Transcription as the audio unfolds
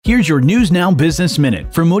Here's your News Now Business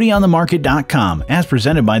Minute from MoodyOnTheMarket.com, as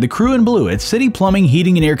presented by the crew in blue at City Plumbing,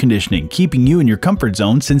 Heating, and Air Conditioning, keeping you in your comfort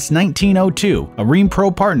zone since 1902. A Rheem Pro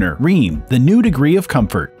partner, Rheem, the new degree of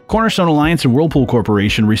comfort. Cornerstone Alliance and Whirlpool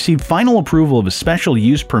Corporation received final approval of a special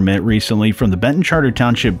use permit recently from the Benton Charter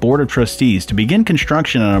Township Board of Trustees to begin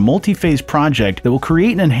construction on a multi-phase project that will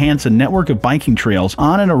create and enhance a network of biking trails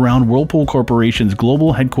on and around Whirlpool Corporation's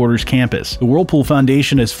global headquarters campus. The Whirlpool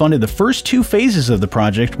Foundation has funded the first two phases of the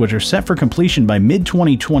project, which are set for completion by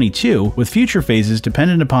mid-2022, with future phases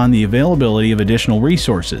dependent upon the availability of additional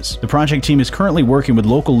resources. The project team is currently working with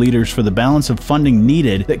local leaders for the balance of funding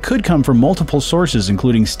needed that could come from multiple sources,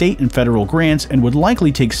 including state and federal grants, and would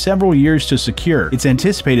likely take several years to secure. It's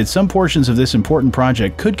anticipated some portions of this important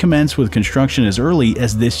project could commence with construction as early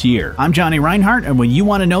as this year. I'm Johnny Reinhardt, and when you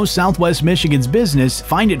want to know Southwest Michigan's business,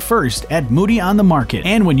 find it first at Moody on the Market.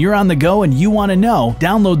 And when you're on the go and you want to know,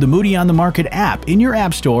 download the Moody on the Market app in your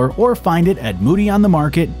app store or find it at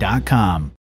MoodyOnTheMarket.com.